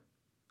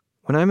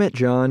When I met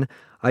John,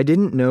 I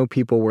didn't know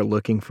people were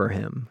looking for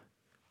him.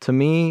 To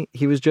me,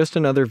 he was just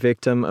another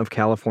victim of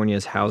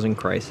California's housing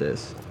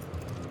crisis.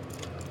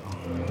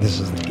 This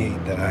is the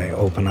gate that I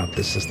open up.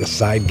 This is the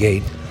side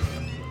gate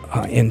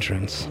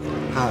entrance.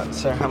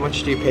 Sir, how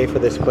much do you pay for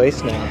this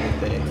place now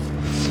that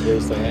they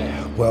raised the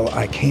rent? Well,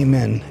 I came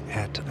in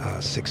at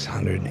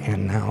 $600,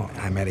 and now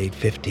I'm at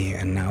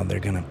 $850, and now they're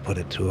going to put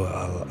it to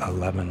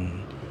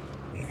 $11.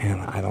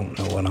 And I don't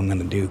know what I'm going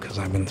to do because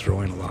I've been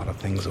throwing a lot of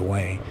things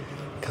away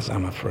because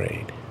I'm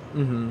afraid.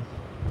 Mm-hmm.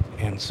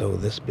 And so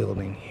this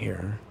building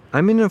here...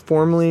 I'm in a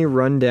formerly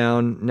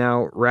run-down,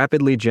 now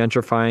rapidly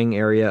gentrifying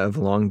area of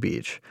Long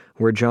Beach,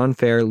 where John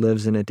Fair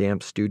lives in a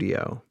damp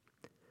studio.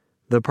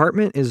 The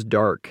apartment is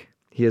dark,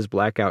 he has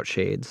blackout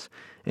shades,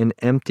 and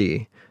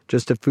empty,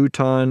 just a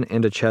futon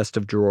and a chest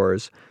of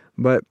drawers.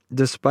 But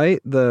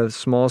despite the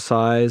small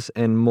size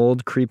and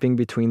mold creeping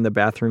between the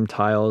bathroom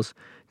tiles,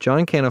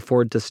 John can't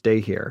afford to stay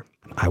here.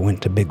 I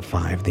went to Big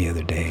Five the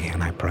other day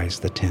and I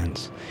priced the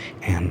tents,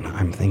 and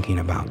I'm thinking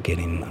about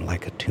getting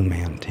like a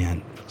 2-man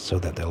tent so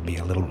that there'll be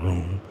a little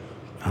room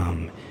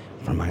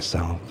for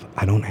myself.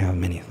 I don't have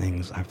many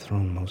things. I've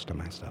thrown most of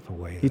my stuff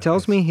away. He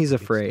tells me he's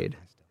afraid.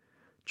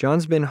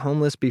 John's been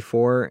homeless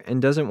before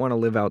and doesn't want to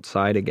live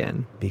outside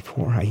again.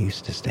 Before I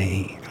used to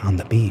stay on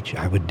the beach,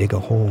 I would dig a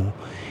hole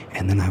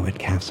and then I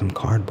would have some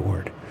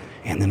cardboard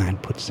and then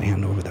I'd put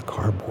sand over the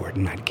cardboard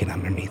and I'd get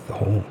underneath the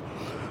hole.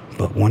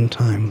 But one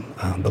time,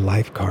 the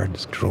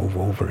lifeguards drove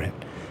over it.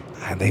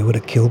 They would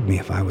have killed me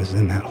if I was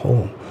in that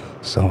hole,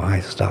 so I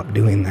stopped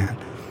doing that.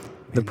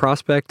 The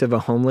prospect of a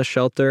homeless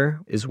shelter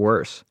is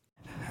worse.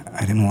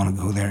 I didn't want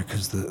to go there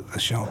because the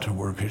shelter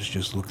workers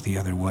just look the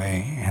other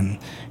way,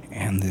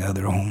 and the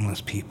other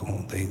homeless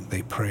people,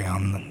 they prey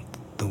on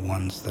the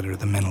ones that are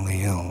the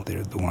mentally ill.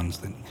 They're the ones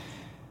that...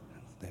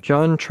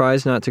 John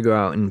tries not to go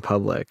out in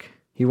public.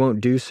 He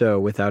won't do so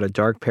without a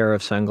dark pair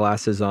of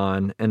sunglasses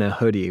on and a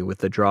hoodie with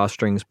the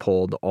drawstrings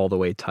pulled all the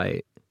way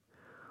tight.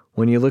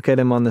 When you look at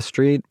him on the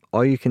street,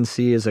 all you can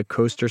see is a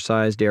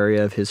coaster-sized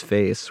area of his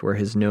face where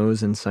his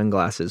nose and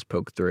sunglasses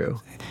poke through.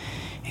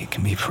 It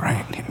can be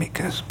frightening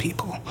because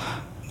people,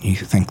 you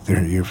think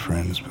they're your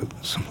friends, but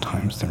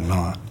sometimes they're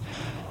not.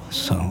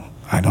 So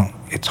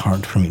it's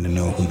hard for me to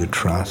know who to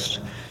trust.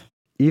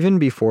 Even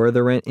before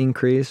the rent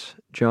increase,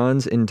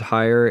 John's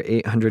entire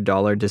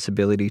 $800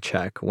 disability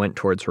check went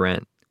towards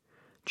rent.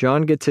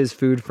 John gets his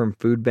food from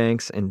food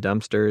banks and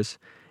dumpsters,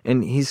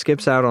 and he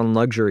skips out on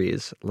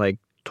luxuries like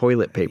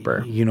toilet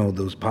paper. You know,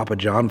 those Papa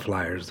John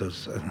flyers,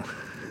 those...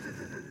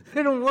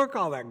 they don't work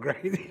all that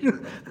great.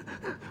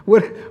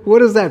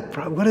 What is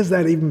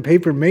that even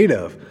paper made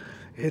of?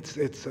 It's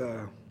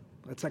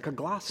like a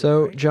gloss.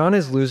 So right? John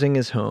is losing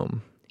his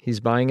home. He's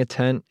buying a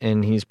tent,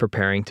 and he's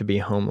preparing to be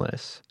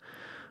homeless.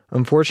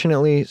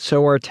 Unfortunately,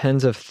 so are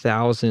tens of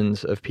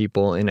thousands of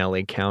people in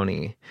LA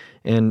County,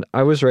 and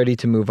I was ready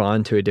to move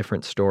on to a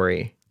different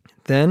story.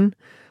 Then,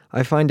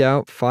 I find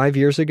out 5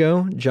 years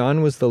ago,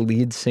 John was the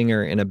lead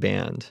singer in a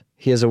band.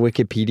 He has a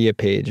Wikipedia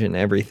page and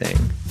everything.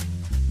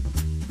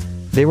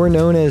 They were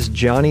known as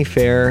Johnny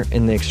Fair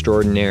and the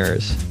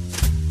Extraordinaires.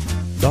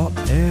 Dot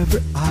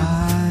every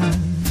I,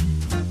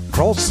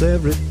 cross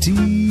every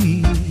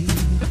T.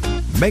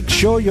 Make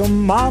sure your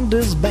mind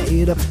is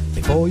made up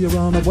before you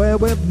run away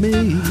with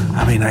me.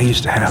 I mean, I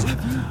used to have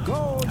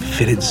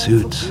fitted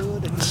suits,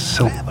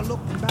 silk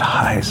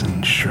ties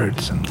and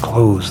shirts and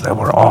clothes that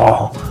were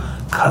all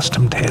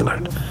custom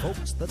tailored.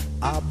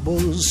 I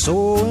was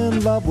so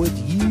in love with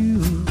you.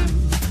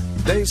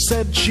 They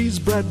said she's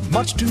bred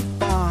much too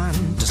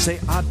fine to say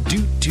I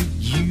do to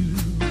you.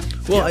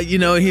 Well, you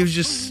know, he was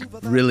just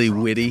really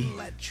witty,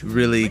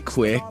 really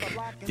quick.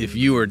 If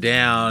you were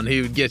down,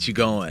 he would get you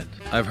going.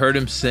 I've heard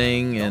him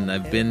sing, and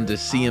I've been to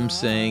see him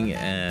sing,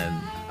 and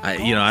I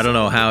don't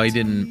know how he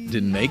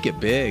didn't make it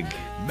big.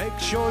 Make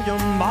sure your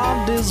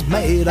mind is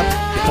made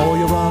up before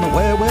you run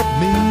away with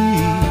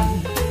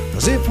me.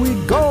 'Cause if we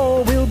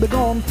go, we'll be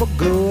gone for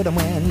good, and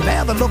we're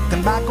never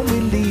looking back when we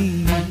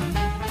leave.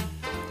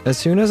 As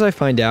soon as I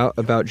find out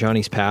about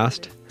Johnny's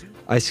past,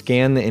 I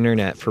scan the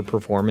internet for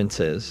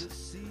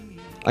performances.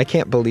 I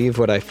can't believe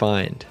what I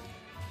find.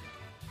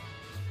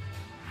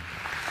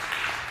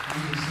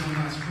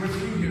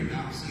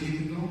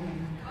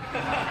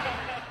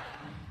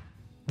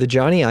 The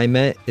Johnny I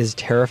met is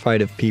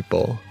terrified of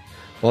people,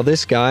 while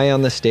this guy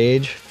on the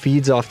stage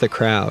feeds off the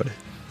crowd.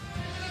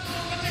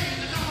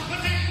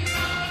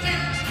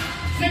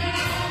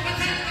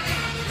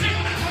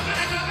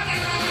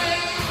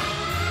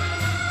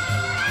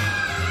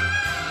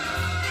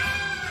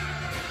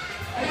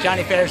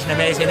 Johnny Fair's an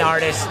amazing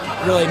artist,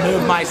 really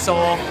moved my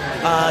soul.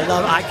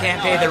 I Can't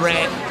Pay the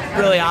Rent,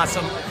 really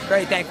awesome.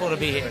 Very thankful to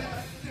be here.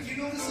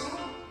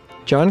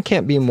 John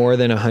can't be more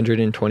than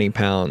 120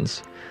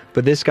 pounds,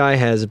 but this guy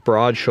has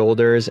broad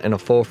shoulders and a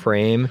full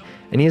frame,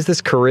 and he has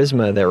this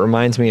charisma that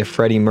reminds me of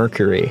Freddie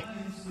Mercury.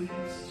 You're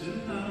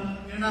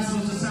not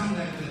supposed to sound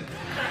that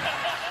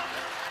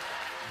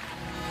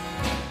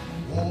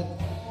good.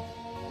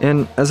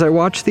 And as I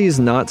watch these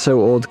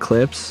not-so-old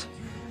clips,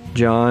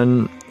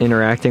 John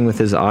interacting with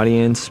his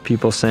audience,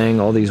 people saying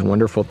all these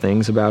wonderful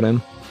things about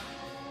him.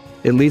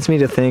 It leads me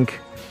to think,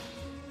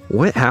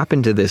 what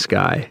happened to this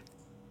guy?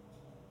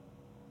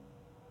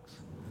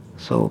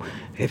 So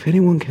if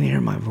anyone can hear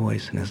my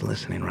voice and is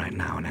listening right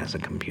now and has a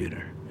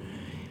computer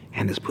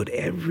and has put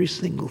every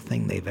single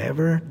thing they've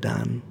ever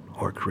done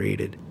or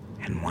created,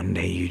 and one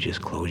day you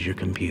just close your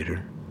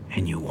computer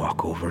and you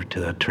walk over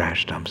to a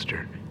trash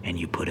dumpster and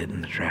you put it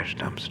in the trash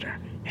dumpster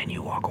and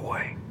you walk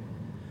away.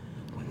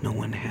 No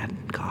one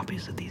had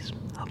copies of these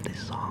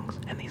songs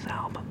and these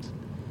albums.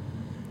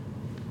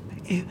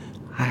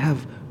 I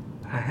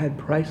had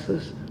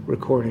priceless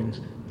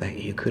recordings that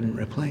you couldn't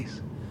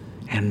replace,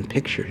 and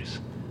pictures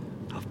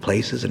of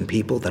places and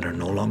people that are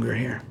no longer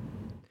here.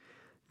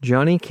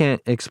 Johnny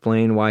can't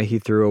explain why he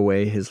threw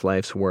away his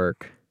life's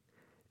work.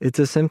 It's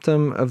a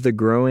symptom of the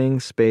growing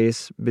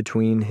space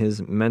between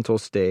his mental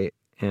state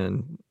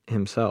and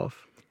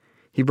himself.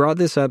 He brought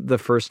this up the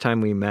first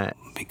time we met.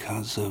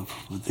 Because of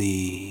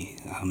the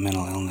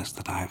mental illness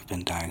that I've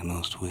been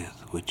diagnosed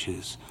with, which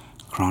is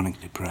chronic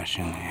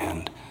depression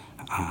and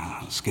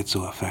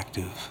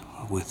schizoaffective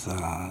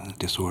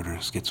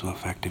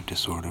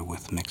disorder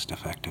with mixed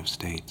affective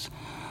states.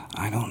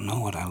 I don't know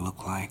what I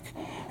look like,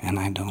 and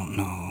I don't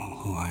know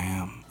who I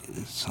am.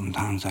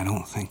 Sometimes I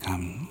don't think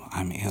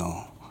I'm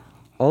ill.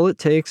 All it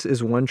takes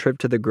is one trip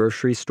to the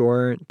grocery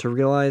store to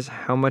realize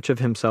how much of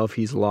himself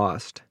he's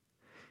lost.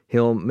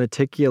 He'll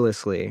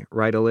meticulously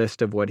write a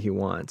list of what he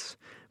wants,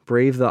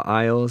 brave the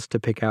aisles to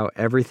pick out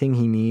everything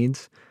he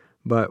needs,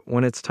 but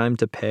when it's time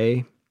to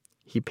pay,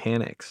 he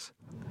panics.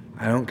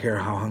 I don't care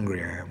how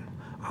hungry I am.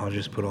 I'll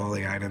just put all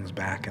the items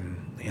back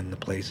in the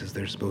places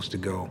they're supposed to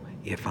go,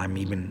 if I'm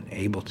even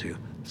able to.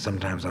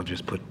 Sometimes I'll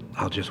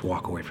just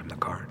walk away from the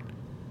cart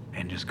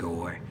and just go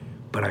away.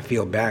 But I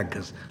feel bad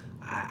because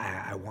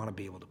I want to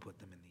be able to put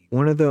them in the...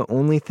 One of the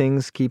only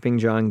things keeping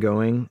John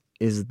going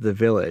is The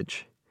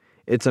Village.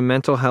 It's a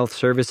mental health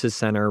services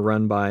center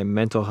run by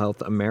Mental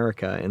Health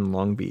America in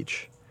Long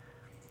Beach.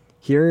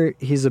 Here,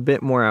 he's a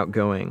bit more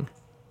outgoing.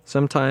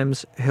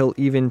 Sometimes he'll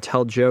even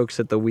tell jokes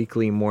at the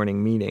weekly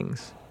morning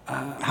meetings.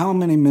 How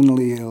many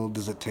mentally ill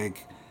does it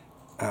take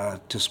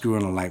to screw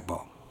in a light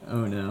bulb?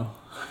 Oh, no.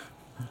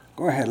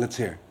 Go ahead, let's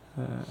hear.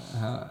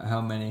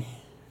 How many?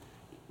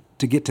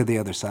 To get to the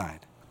other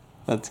side.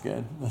 That's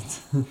good.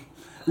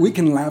 We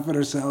can laugh at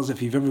ourselves.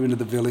 If you've ever been to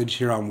the Village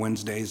here on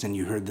Wednesdays and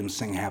you heard them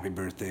sing Happy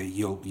Birthday,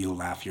 you'll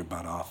laugh your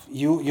butt off.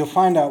 You'll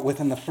find out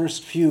within the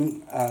first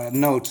few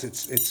notes,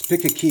 it's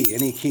pick a key,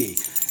 any key.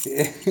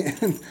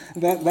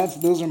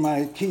 Those are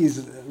my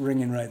keys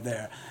ringing right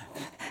there.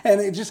 And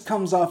it just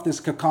comes off this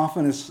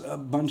cacophonous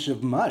bunch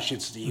of mush.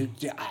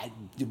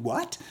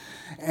 What?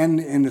 And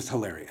it's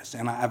hilarious.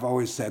 And I've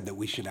always said that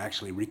we should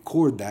actually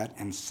record that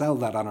and sell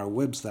that on our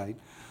website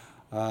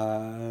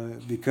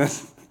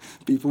because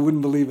people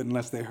wouldn't believe it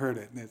unless they heard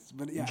it.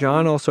 But yeah.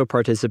 John also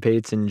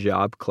participates in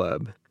Job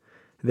Club.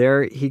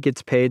 There, he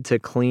gets paid to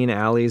clean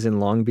alleys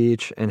in Long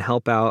Beach and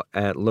help out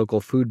at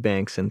local food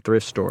banks and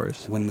thrift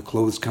stores. When the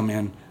clothes come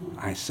in,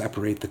 I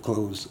separate the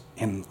clothes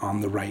on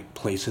the right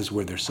places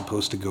where they're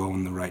supposed to go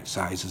in the right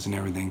sizes and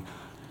everything.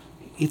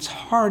 It's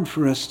hard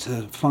for us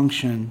to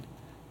function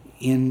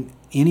in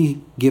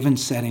any given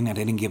setting at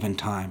any given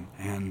time.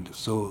 And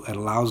so it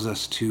allows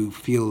us to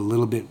feel a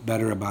little bit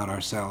better about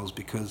ourselves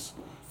because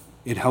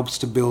it helps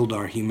to build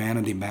our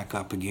humanity back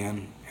up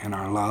again and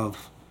our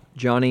love.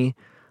 Johnny,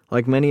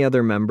 like many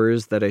other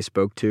members that I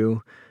spoke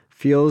to,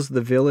 feels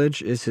the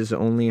Village is his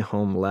only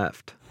home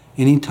left.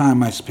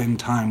 Anytime I spend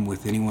time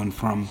with anyone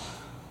from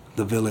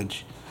the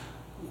Village,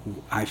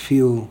 I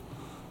feel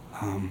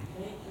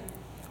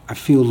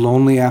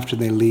lonely after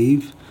they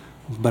leave,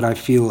 but I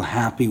feel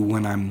happy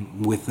when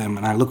I'm with them,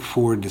 and I look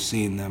forward to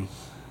seeing them.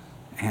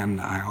 And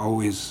I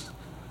always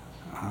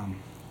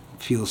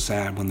feel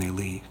sad when they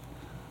leave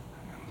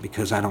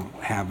because I don't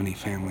have any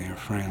family or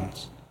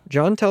friends.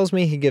 John tells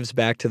me he gives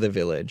back to the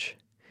Village.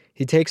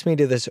 He takes me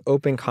to this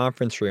open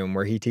conference room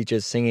where he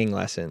teaches singing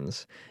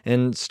lessons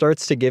and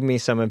starts to give me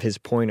some of his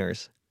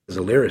pointers. As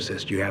a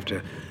lyricist, you have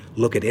to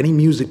look at any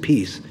music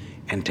piece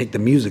and take the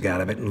music out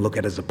of it and look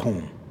at it as a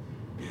poem.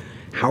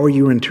 How are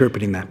you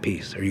interpreting that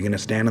piece? Are you going to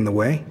stand in the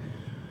way?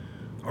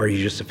 Or are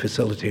you just a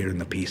facilitator in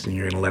the piece and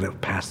you're going to let it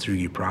pass through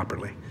you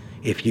properly?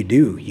 If you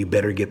do, you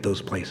better get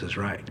those places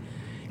right.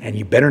 And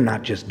you better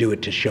not just do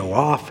it to show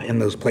off in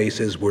those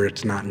places where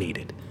it's not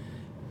needed.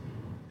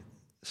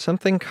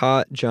 Something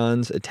caught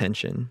John's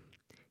attention.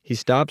 He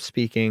stops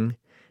speaking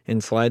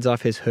and slides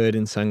off his hood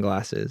and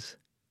sunglasses.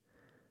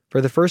 For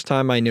the first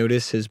time, I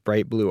notice his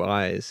bright blue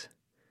eyes.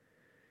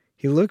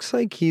 He looks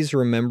like he's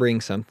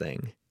remembering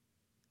something.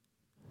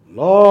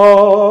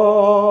 Lord,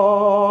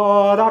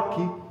 I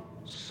keep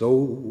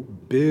so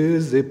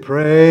busy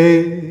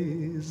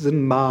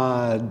praising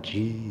my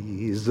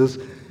Jesus.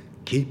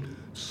 Keep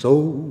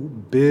so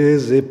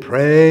busy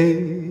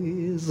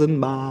praising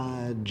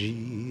my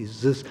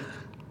Jesus.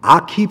 I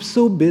keep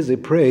so busy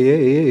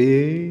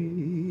praising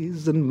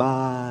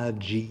my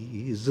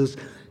Jesus.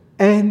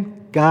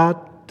 Ain't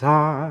got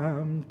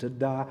time to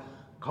die.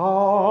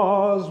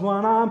 'Cause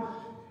when I'm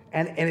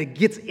And it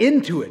gets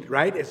into it,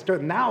 right?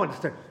 Now it's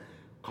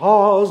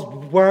 'cause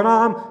when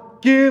I'm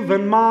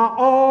giving my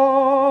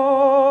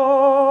all,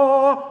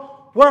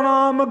 when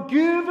I'm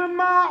giving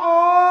my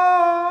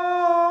all,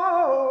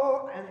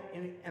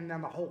 and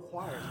then the whole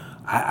choir.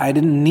 I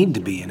didn't need to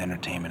be in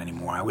entertainment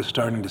anymore. I was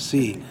starting to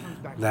see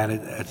that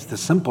it's the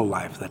simple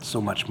life that's so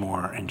much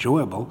more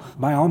enjoyable.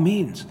 By all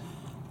means,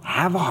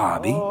 have a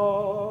hobby.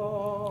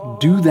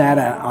 Do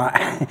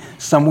that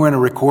somewhere in a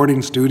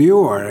recording studio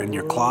or in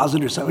your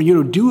closet or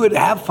something. Do it,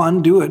 have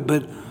fun, do it,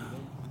 but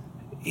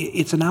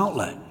it's an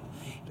outlet.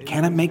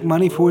 Can it make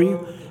money for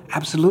you?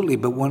 Absolutely,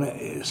 but when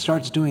it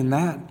starts doing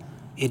that,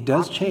 it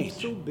does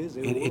change.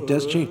 It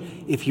does change.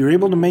 If you're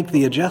able to make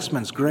the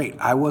adjustments, great.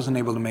 I wasn't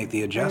able to make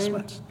the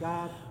adjustments.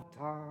 Got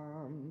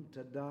time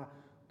to die,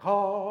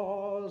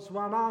 'cause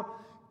when I'm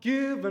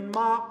giving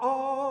my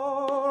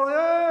all,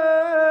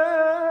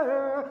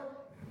 yeah.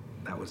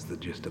 That was the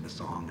gist of the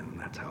song, and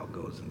that's how it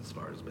goes as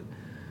far as. But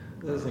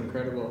that was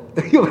incredible.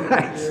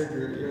 Thanks.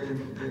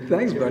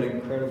 Thanks, buddy.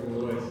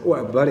 Incredible voice.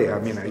 Well, buddy, I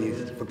mean,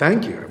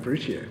 thank you. I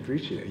appreciate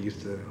it. I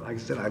used to, like I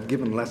said, I've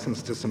given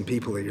lessons to some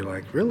people that you're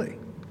like, really?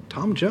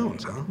 Tom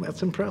Jones, huh?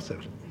 That's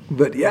impressive.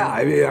 But yeah,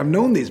 I mean, I've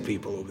known these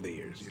people over the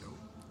years,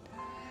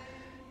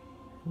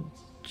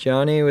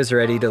 Johnny was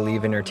ready to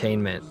leave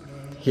entertainment.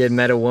 He had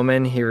met a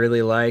woman he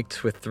really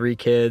liked with 3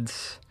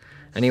 kids,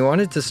 and he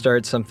wanted to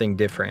start something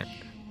different.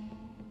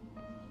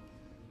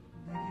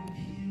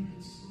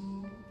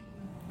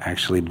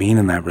 Actually, being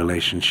in that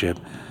relationship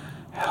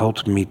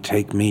helped me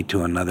take me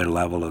to another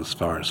level as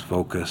far as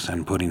focus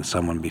and putting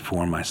someone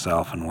before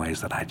myself in ways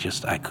that I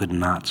could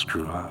not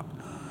screw up.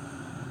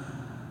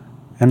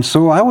 And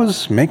so I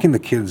was making the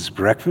kids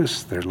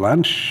breakfast, their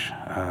lunch.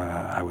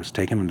 I was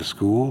taking them to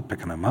school,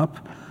 picking them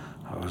up.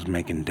 I was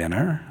making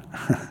dinner.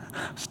 I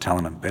was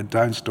telling them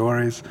bedtime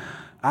stories.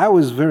 I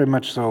was very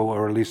much so,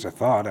 or at least I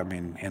thought,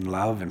 in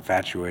love,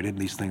 infatuated.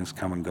 These things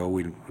come and go.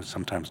 We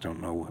sometimes don't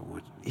know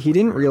what. He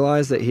didn't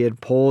realize that he had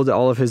pulled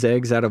all of his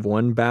eggs out of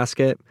one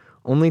basket,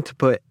 only to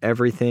put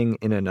everything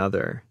in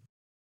another.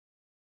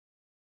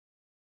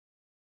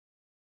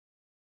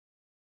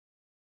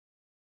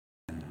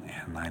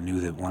 And I knew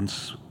that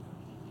once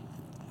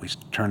we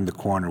turned the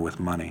corner with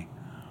money,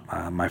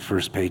 my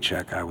first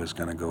paycheck, I was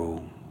going to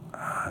go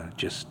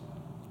just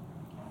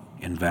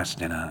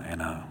invest in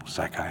a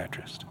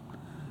psychiatrist,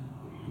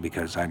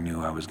 because I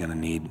knew I was going to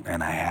need,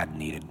 and I had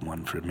needed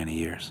one for many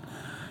years.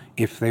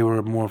 If they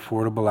were more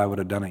affordable, I would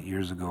have done it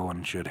years ago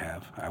and should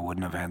have. I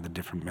wouldn't have had the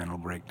different mental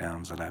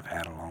breakdowns that I've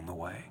had along the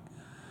way.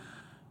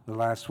 The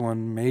last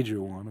one,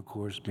 major one, of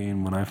course,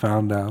 being when I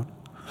found out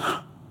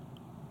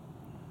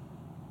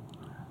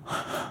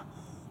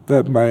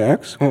that my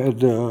ex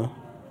had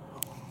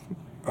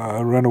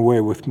run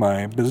away with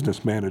my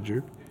business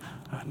manager.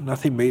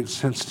 Nothing made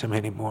sense to me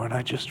anymore, and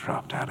I just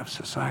dropped out of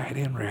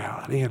society and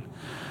reality. And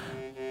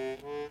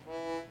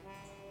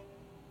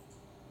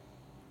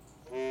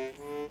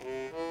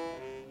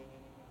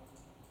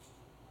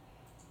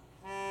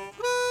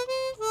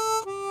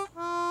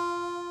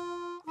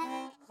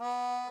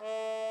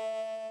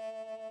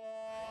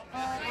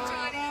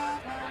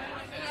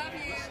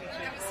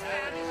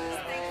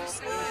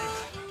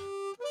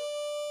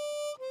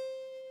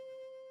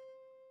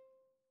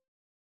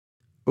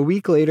A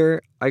week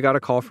later, I got a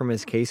call from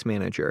his case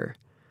manager.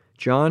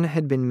 John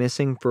had been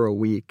missing for a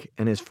week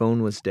and his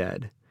phone was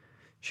dead.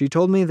 She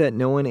told me that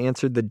no one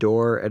answered the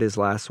door at his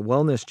last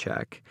wellness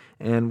check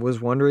and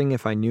was wondering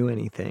if I knew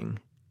anything.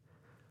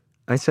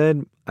 I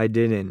said I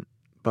didn't,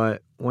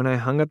 but when I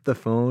hung up the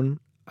phone,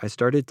 I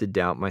started to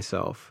doubt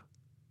myself.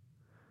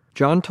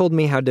 John told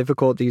me how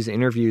difficult these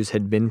interviews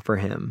had been for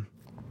him.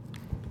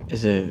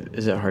 Is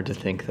it hard to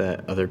think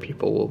that other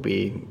people will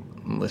be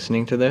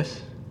listening to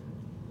this?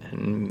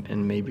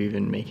 And maybe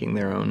even making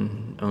their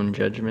own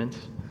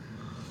judgments?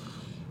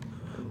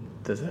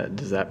 Does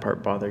that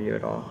part bother you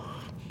at all?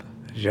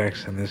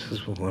 Jackson, this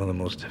is one of the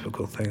most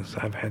difficult things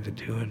I've had to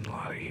do in a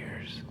lot of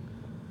years.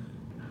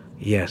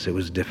 Yes, it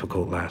was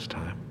difficult last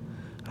time.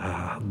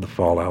 The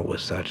fallout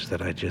was such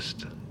that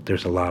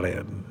there's a lot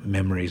of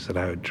memories that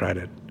I would try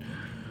to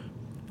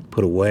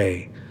put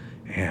away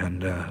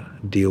and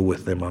deal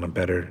with them on a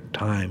better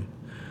time.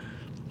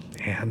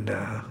 And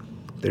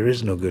there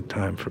is no good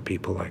time for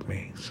people like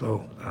me.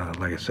 So,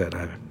 like I said,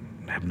 I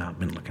have not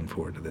been looking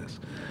forward to this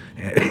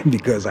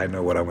because I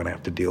know what I'm going to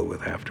have to deal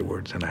with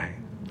afterwards. And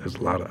there's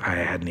a lot I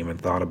hadn't even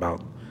thought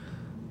about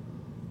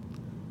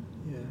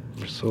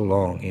for so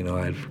long.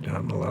 I'd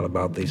forgotten a lot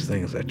about these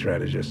things. I try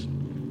to just.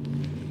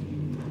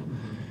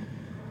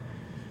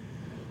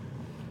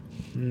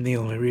 And the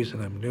only reason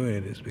I'm doing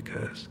it is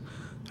because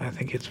I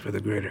think it's for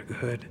the greater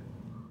good.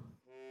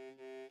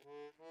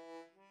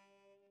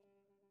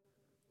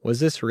 Was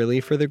this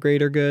really for the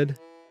greater good?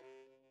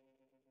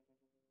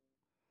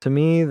 To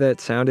me,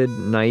 that sounded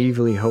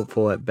naively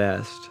hopeful at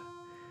best.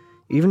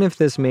 Even if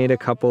this made a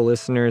couple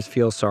listeners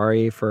feel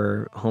sorry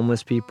for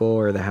homeless people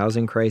or the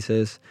housing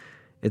crisis,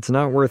 it's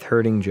not worth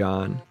hurting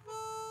John,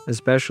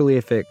 especially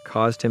if it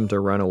caused him to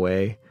run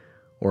away,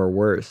 or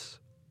worse.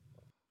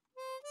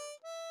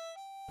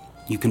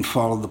 You can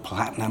follow the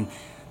platinum,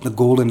 the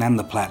golden and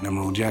the platinum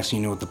rule. Jackson,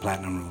 you know what the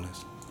platinum rule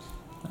is?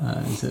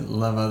 Is it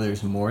love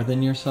others more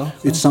than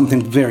yourself? It's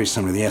something very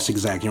similar. Yes,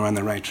 exactly. You're on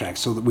the right track.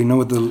 So that we know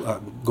what the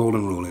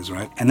golden rule is,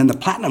 right? And then the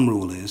platinum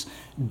rule is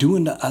do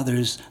unto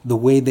others the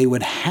way they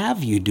would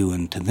have you do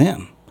unto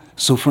them.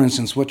 So, for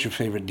instance, what's your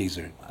favorite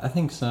dessert? I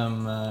think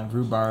some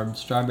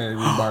strawberry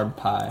rhubarb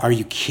pie. Are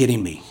you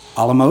kidding me?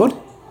 A la mode?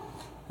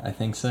 I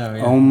think so,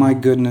 yeah. Oh, my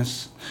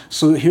goodness.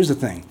 So here's the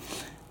thing.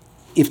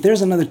 If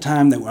there's another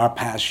time that our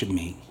paths should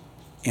meet,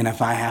 and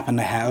if I happen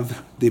to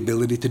have the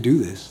ability to do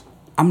this,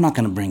 I'm not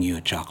going to bring you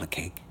a chocolate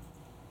cake.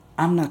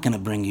 I'm not going to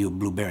bring you a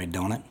blueberry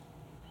donut.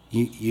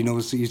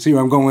 You see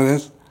where I'm going with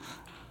this?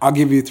 I'll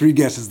give you 3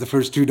 guesses. The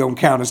first 2 don't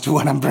count as to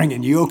what I'm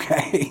bringing you,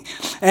 okay?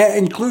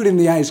 Including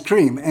the ice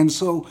cream. And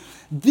so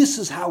this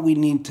is how we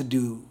need to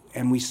do,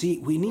 and we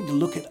need to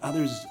look at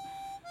others,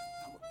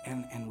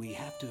 and we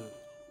have to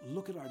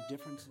look at our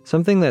differences.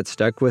 Something that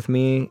stuck with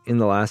me in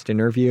the last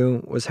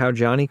interview was how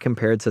Johnny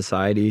compared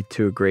society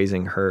to a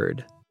grazing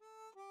herd.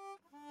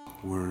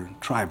 We're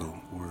tribal,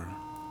 we're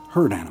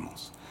herd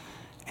animals,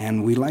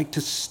 and we like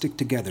to stick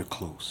together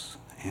close,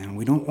 and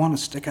we don't want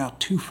to stick out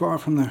too far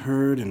from the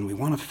herd, and we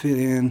want to fit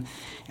in.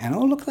 And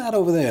oh, look at that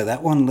over there.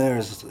 That one there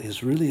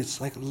is really, it's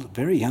like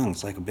very young.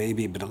 It's like a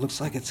baby, but it looks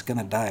like it's going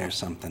to die or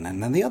something.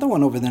 And then the other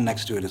one over there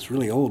next to it is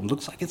really old and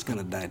looks like it's going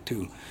to die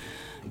too.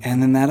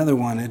 And then that other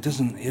one,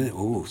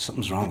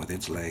 something's wrong with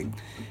its leg.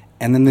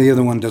 And then the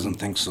other one doesn't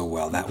think so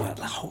well. That one,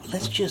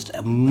 let's just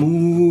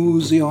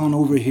mosey on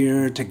over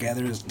here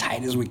together as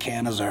tight as we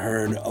can as a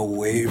herd,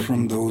 away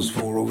from those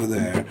 4 over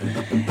there.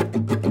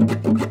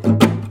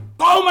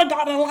 Oh my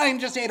God, a lion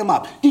just ate him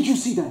up. Did you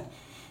see that?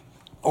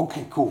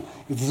 Okay, cool.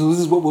 So this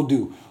is what we'll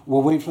do.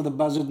 We'll wait for the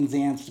buzzards and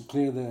the ants to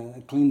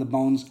clean the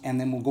bones, and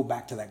then we'll go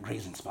back to that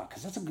grazing spot.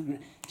 Because that's a good.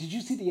 Did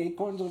you see the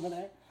acorns over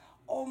there?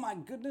 Oh my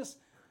goodness.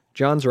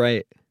 John's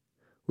right.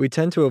 We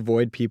tend to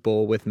avoid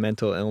people with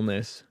mental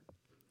illness,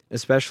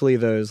 especially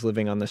those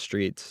living on the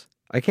streets.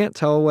 I can't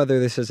tell whether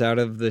this is out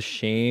of the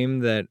shame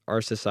that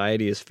our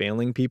society is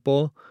failing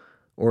people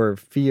or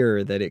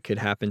fear that it could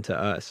happen to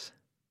us.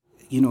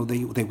 You know,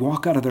 they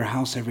walk out of their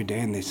house every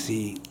day and they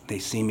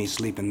see me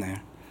sleeping there.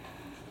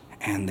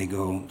 And they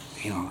go,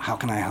 how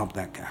can I help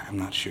that guy? I'm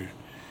not sure.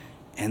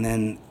 And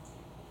then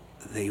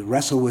they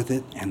wrestle with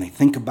it and they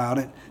think about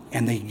it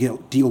and they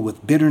deal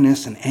with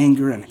bitterness and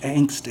anger and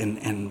angst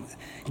and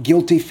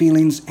guilty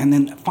feelings. And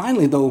then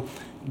finally, though,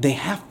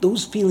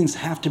 those feelings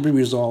have to be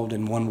resolved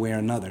in one way or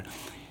another.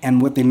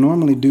 And what they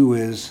normally do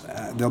is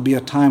there'll be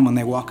a time when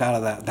they walk out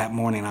of that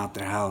morning out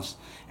their house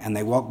and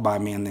they walk by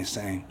me and they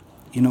say,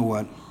 you know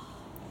what?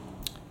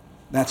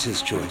 That's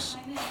his choice.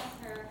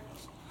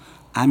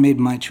 I made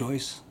my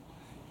choice.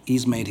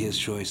 He's made his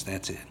choice.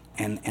 That's it.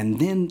 And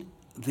then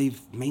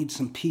they've made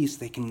some peace.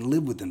 They can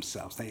live with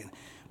themselves.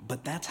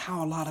 But that's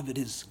how a lot of it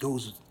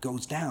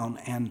goes down.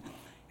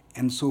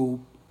 And so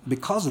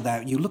because of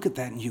that, you look at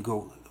that and you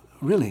go,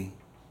 really?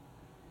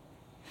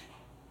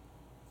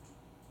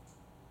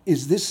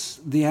 Is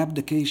this the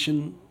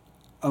abdication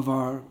of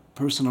our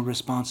personal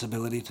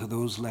responsibility to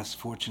those less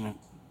fortunate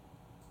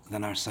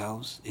than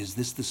ourselves? Is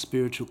this the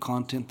spiritual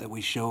content that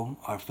we show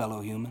our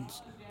fellow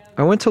humans?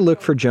 I went to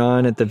look for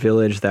John at the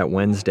village that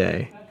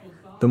Wednesday.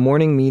 The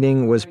morning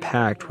meeting was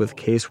packed with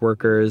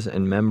caseworkers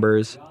and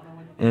members,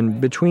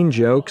 and between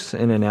jokes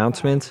and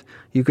announcements,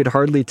 you could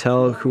hardly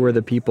tell who were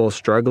the people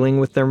struggling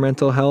with their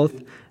mental health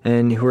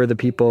and who are the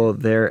people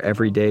there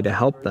every day to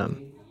help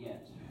them.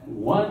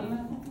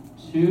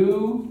 1,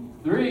 2,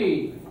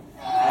 3.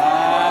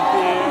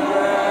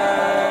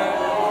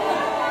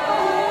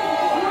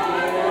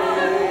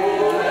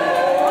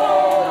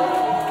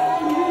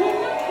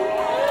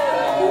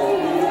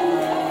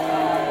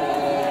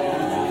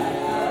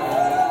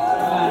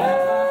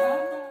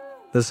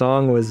 The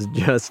song was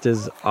just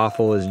as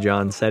awful as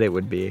John said it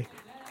would be.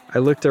 I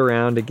looked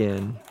around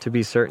again to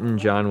be certain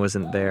John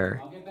wasn't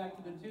there.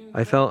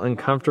 I felt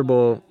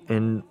uncomfortable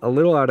and a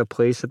little out of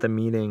place at the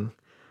meeting,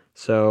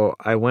 so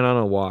I went on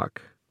a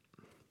walk.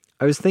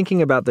 I was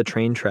thinking about the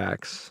train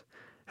tracks,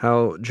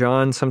 how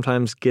John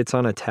sometimes gets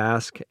on a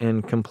task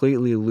and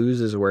completely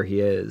loses where he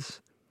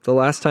is. The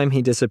last time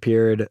he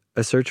disappeared,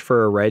 a search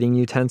for a writing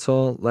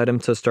utensil led him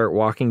to start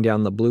walking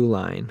down the blue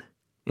line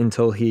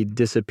until he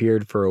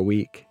disappeared for a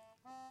week.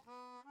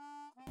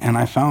 And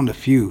I found a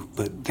few,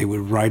 but they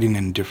were writing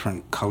in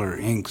different color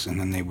inks, and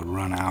then they would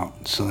run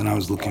out. So then I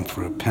was looking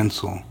for a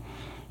pencil,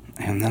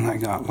 and then I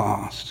got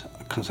lost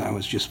because I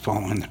was just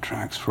following the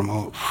tracks for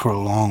a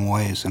long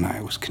ways, and I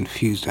was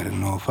confused. I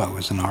didn't know if I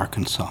was in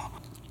Arkansas.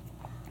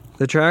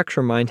 The tracks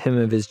remind him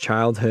of his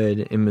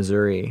childhood in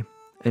Missouri,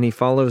 and he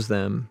follows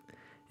them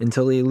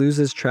until he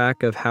loses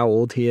track of how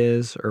old he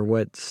is or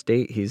what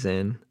state he's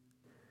in.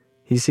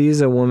 He sees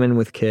a woman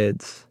with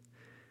kids.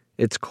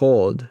 It's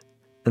cold,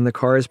 and the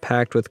car is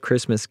packed with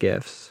Christmas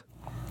gifts.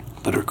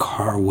 But her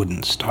car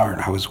wouldn't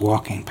start. I was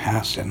walking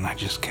past it, and I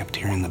just kept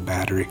hearing the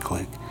battery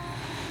click.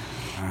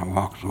 I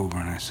walked over,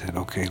 and I said,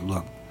 okay,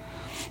 look,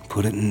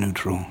 put it in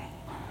neutral.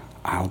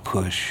 I'll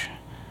push.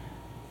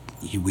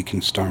 we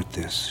can start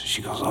this.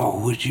 She goes,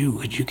 oh, would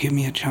you give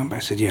me a jump? I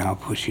said, yeah, I'll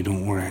push you,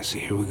 don't worry. I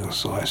said, here we go.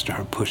 So I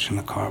started pushing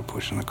the car.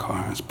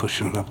 I was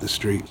pushing it up the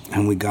street,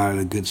 and we got at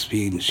a good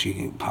speed, and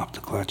she popped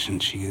the clutch,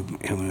 and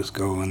it was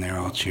go, and they're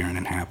all cheering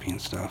and happy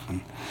and stuff.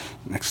 And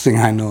next thing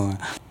I know,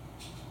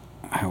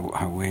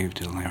 I waved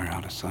till they were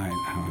out of sight.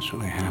 I was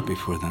really happy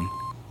for them.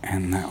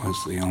 And that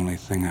was the only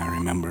thing I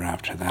remember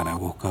after that. I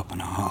woke up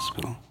in a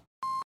hospital.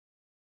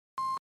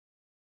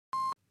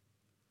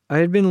 I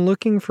had been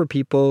looking for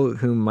people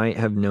who might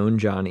have known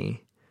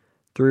Johnny.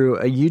 Through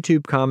a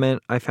YouTube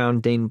comment, I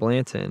found Dane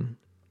Blanton.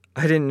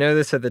 I didn't know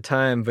this at the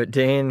time, but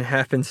Dane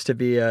happens to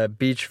be a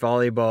beach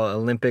volleyball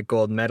Olympic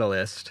gold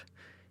medalist.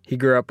 He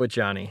grew up with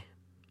Johnny.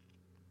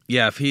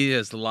 Yeah, if he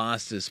has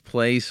lost his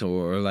place,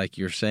 or like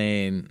you're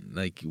saying,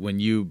 like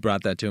when you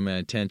brought that to my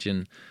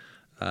attention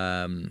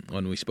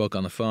when we spoke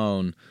on the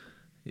phone,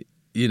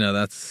 you know,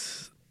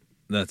 that's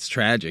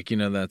tragic. You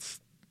know, that's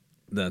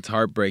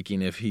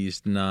heartbreaking if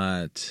he's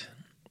not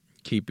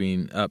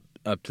keeping up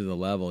to the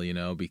level, you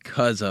know,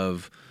 because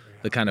of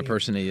the kind of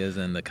person he is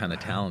and the kind of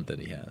talent that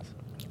he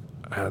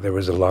has. There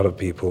was a lot of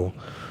people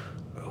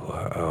who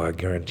I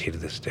guarantee to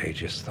this day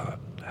just thought,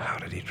 how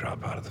did he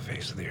drop out of the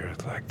face of the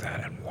earth like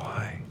that, and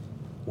why?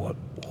 What?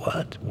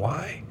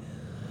 Why?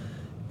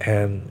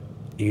 And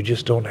you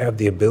just don't have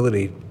the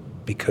ability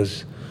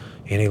because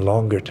any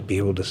longer to be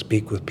able to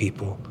speak with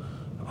people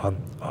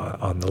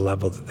on the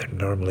level that they're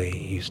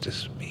normally used to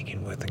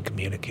speaking with and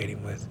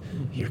communicating with.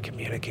 You're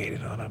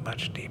communicating on a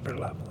much deeper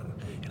level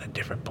in a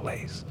different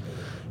place.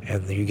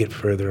 And you get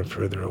further and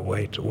further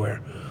away to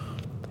where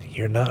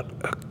you're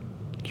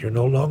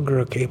no longer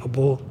a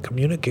capable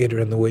communicator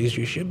in the ways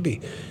you should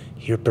be.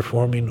 You're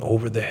performing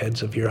over the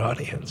heads of your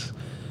audience.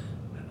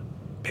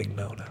 Big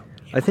no-no.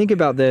 I think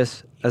about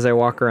this as I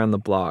walk around the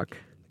block.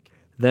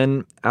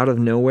 Then, out of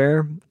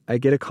nowhere, I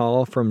get a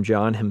call from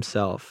John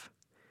himself.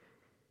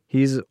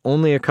 He's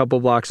only a couple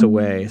blocks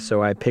away,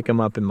 so I pick him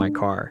up in my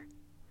car.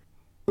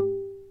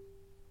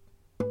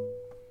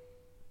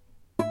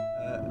 Now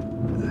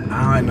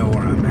I know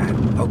where I'm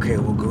at. Okay,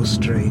 we'll go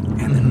straight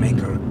and then make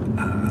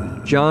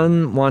a...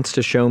 John wants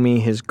to show me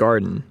his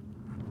garden.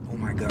 Oh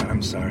my God,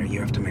 I'm sorry. You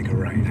have to make a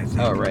right, I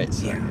think. Oh, right.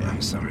 Sorry. Yeah,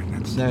 I'm sorry. I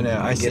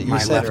get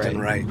my left and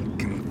right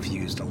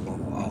confused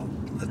all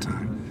the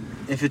time.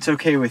 If it's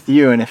okay with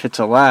you and if it's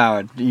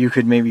allowed, you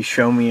could maybe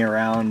show me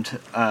around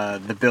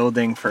the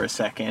building for a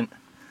second.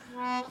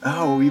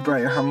 Oh, you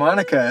brought your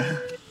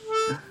harmonica.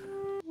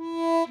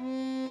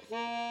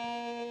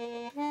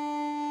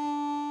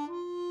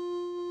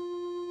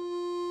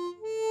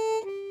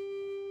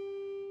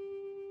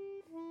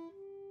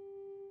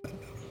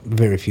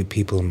 Very few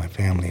people in my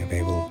family have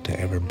been able to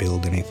ever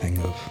build anything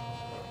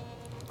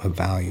of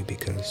value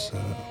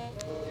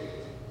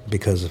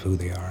because of who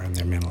they are and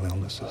their mental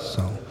illnesses.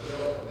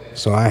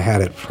 So I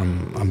had it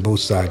from on both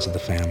sides of the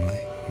family.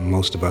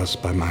 Most of us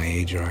by my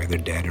age are either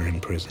dead or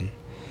in prison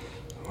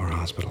or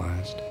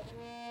hospitalized.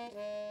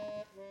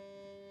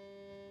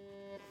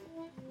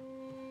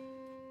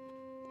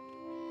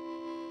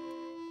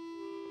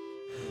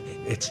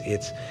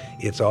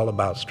 It's all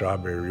about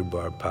strawberry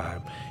rhubarb pie,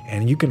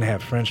 and you can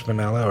have French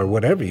vanilla or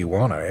whatever you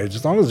want.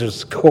 As long as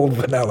there's cold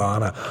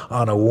vanilla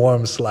on a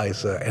warm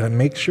slice, and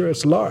make sure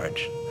it's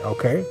large.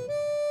 Okay.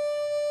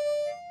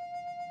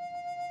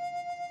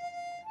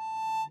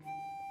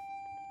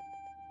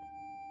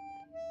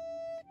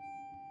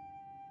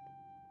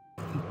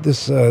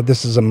 This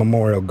is a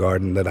memorial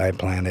garden that I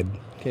planted.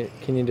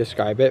 Can you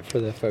describe it for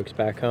the folks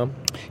back home?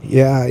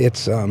 Yeah,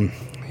 it's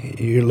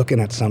you're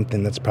looking at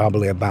something that's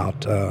probably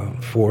about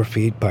 4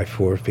 feet by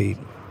 4 feet.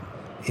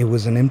 It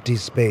was an empty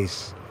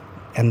space,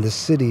 and the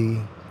city,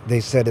 they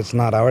said it's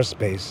not our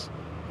space,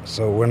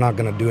 so we're not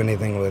going to do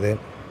anything with it.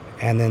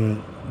 And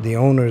then the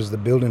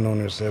building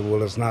owners said,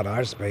 well, it's not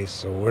our space,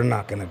 so we're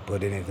not going to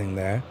put anything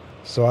there.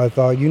 So I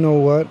thought, you know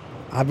what?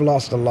 I've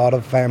lost a lot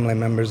of family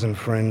members and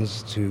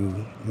friends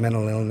to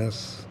mental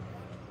illness.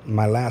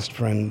 My last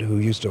friend who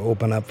used to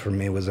open up for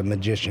me was a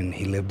magician.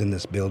 He lived in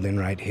this building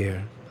right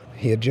here.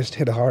 He had just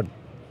hit a hard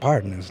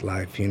part in his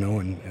life, you know,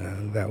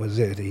 and that was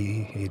it.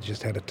 He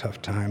just had a tough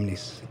time, and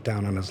he's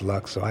down on his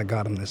luck, so I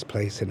got him this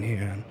place in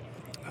here. And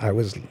I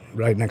was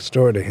right next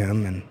door to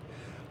him, and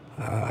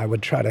I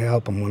would try to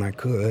help him when I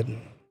could.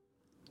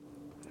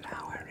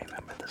 Now I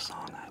remember the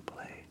song I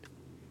played.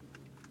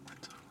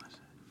 What song was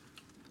it?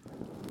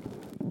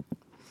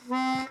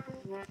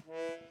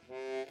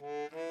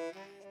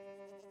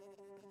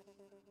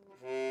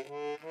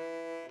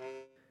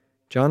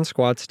 John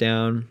squats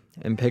down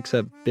and picks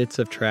up bits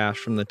of trash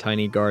from the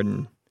tiny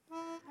garden.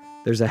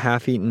 There's a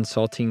half-eaten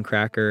saltine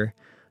cracker,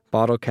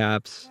 bottle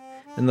caps,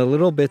 and the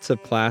little bits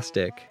of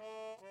plastic,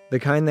 the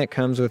kind that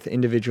comes with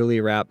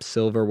individually wrapped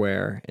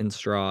silverware and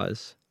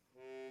straws.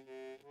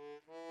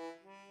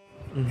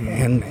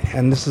 Mm-hmm.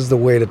 And this is the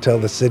way to tell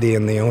the city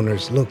and the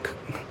owners, look,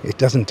 it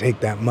doesn't take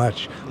that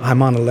much.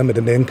 I'm on a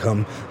limited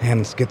income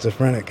and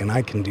schizophrenic, and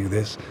I can do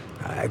this.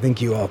 I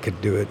think you all could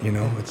do it, you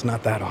know? It's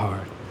not that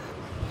hard.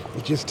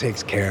 It just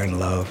takes care and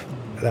love.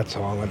 That's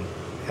all, and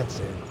that's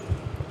it.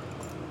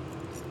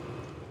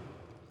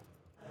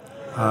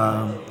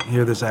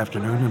 here this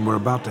afternoon, and we're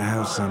about to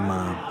have some,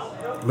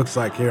 looks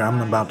like here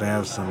I'm about to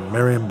have some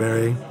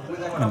Marionberry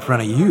in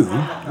front of you.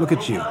 Look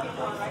at you.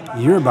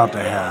 You're about to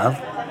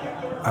have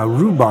a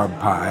rhubarb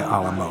pie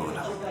a la mode.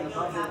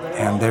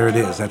 And there it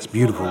is. That's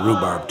beautiful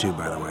rhubarb, too,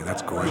 by the way.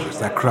 That's gorgeous.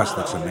 That crust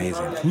looks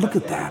amazing. Look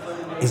at that.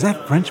 Is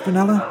that French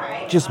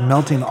vanilla? Just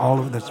melting all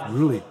over. That's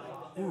really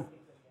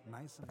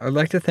nice. I'd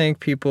like to thank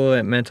people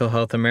at Mental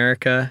Health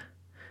America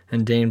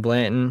and Dane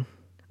Blanton,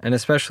 and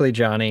especially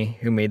Johnny,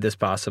 who made this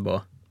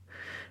possible.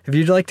 If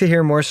you'd like to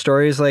hear more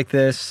stories like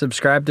this,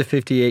 subscribe to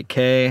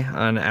 58K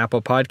on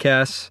Apple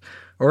Podcasts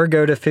or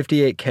go to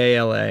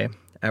 58KLA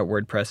at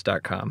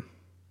wordpress.com.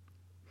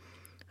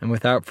 And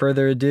without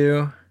further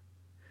ado,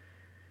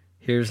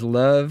 here's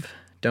Love,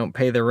 Don't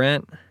Pay the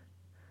Rent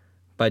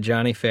by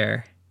Johnny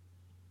Fair.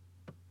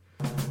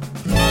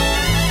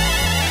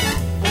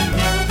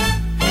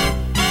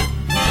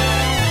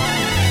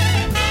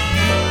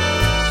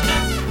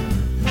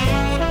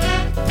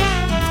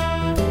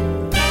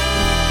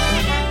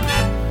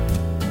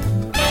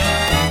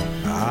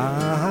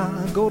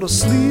 Go to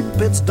sleep,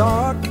 it's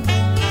dark.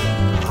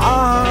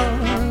 I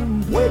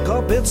wake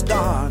up, it's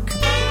dark.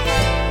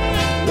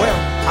 Well,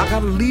 I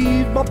gotta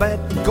leave my bed,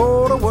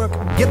 go to work,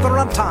 get there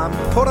on time,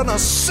 put in a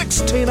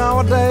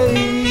 16-hour day.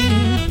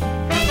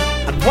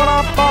 And when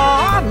I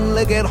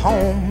finally get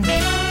home,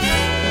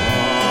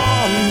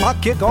 I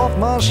kick off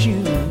my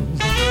shoes.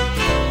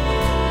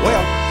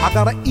 Well, I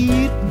gotta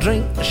eat,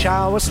 drink,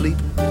 shower, sleep,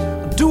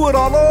 do it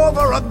all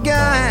over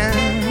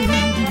again.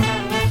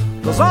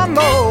 'Cause I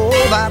know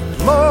that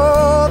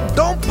love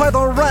don't pay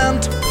the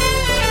rent,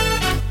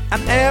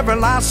 and every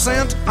last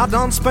cent I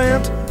done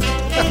spent.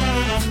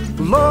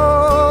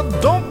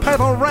 Love don't pay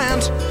the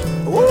rent.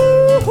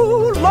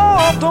 Ooh,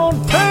 love don't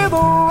pay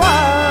the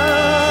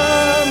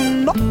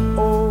rent. No.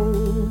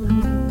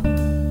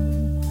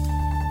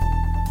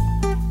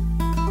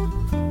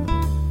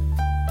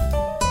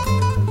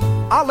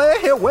 I lay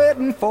here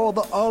waiting for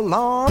the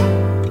alarm.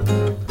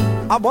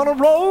 I wanna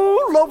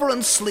roll over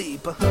and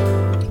sleep.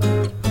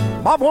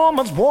 My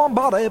woman's warm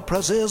body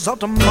presses up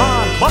to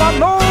mine, but I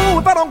know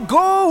if I don't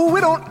go, we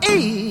don't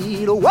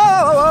eat.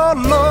 Whoa,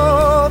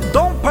 love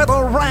don't pay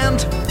the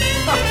rent,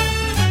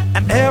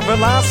 and every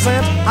last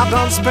cent I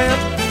done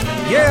spent.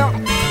 Yeah,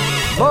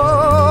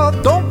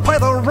 love don't pay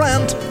the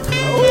rent.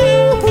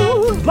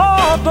 Ooh,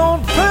 love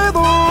don't pay the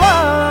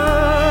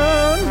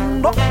rent.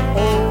 No, no,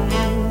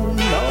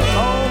 no,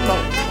 no.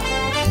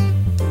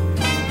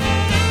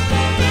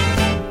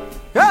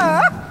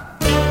 Yeah.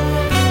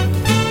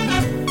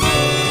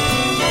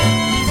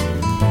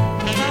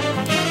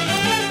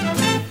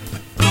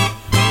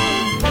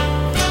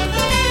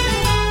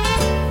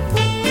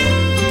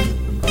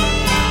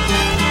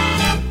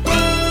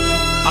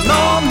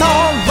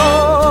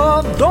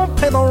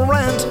 The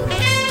rent.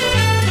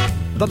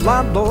 The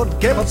landlord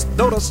gave us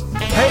notice,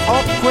 pay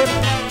off quick.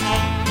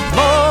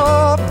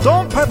 Lord,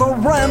 don't pay the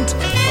rent.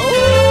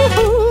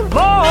 Oh,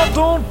 Lord,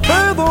 don't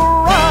pay the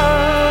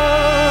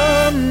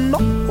rent. No.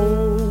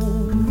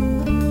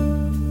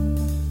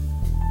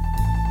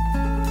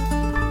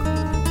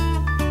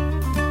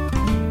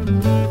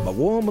 My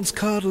woman's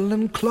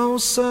cuddling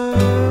closer.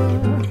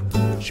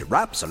 She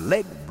wraps her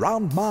leg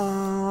round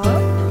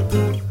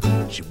mine.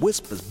 She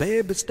whispers,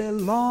 baby, stay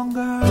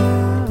longer.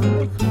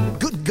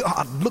 Good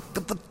God, look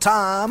at the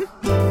time.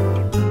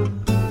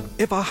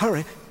 If I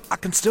hurry, I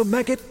can still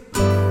make it.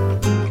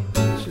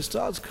 She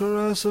starts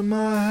caressing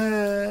my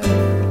head.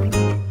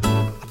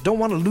 I don't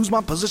want to lose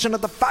my position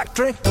at the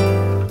factory.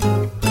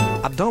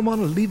 I don't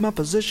want to leave my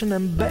position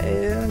in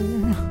bed.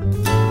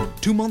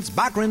 2 months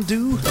back rent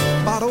due.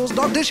 Bottles,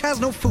 dog dish has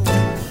no food.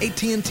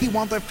 AT&T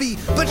want their fee,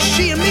 but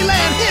she and me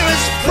land here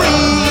is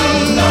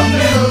free.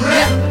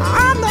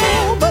 I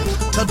know, but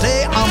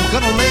today I'm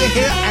gonna lay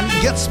here and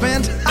get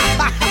spent.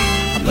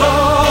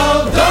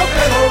 Lord, don't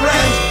pay the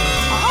rent.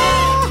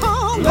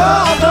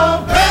 Lord,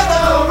 don't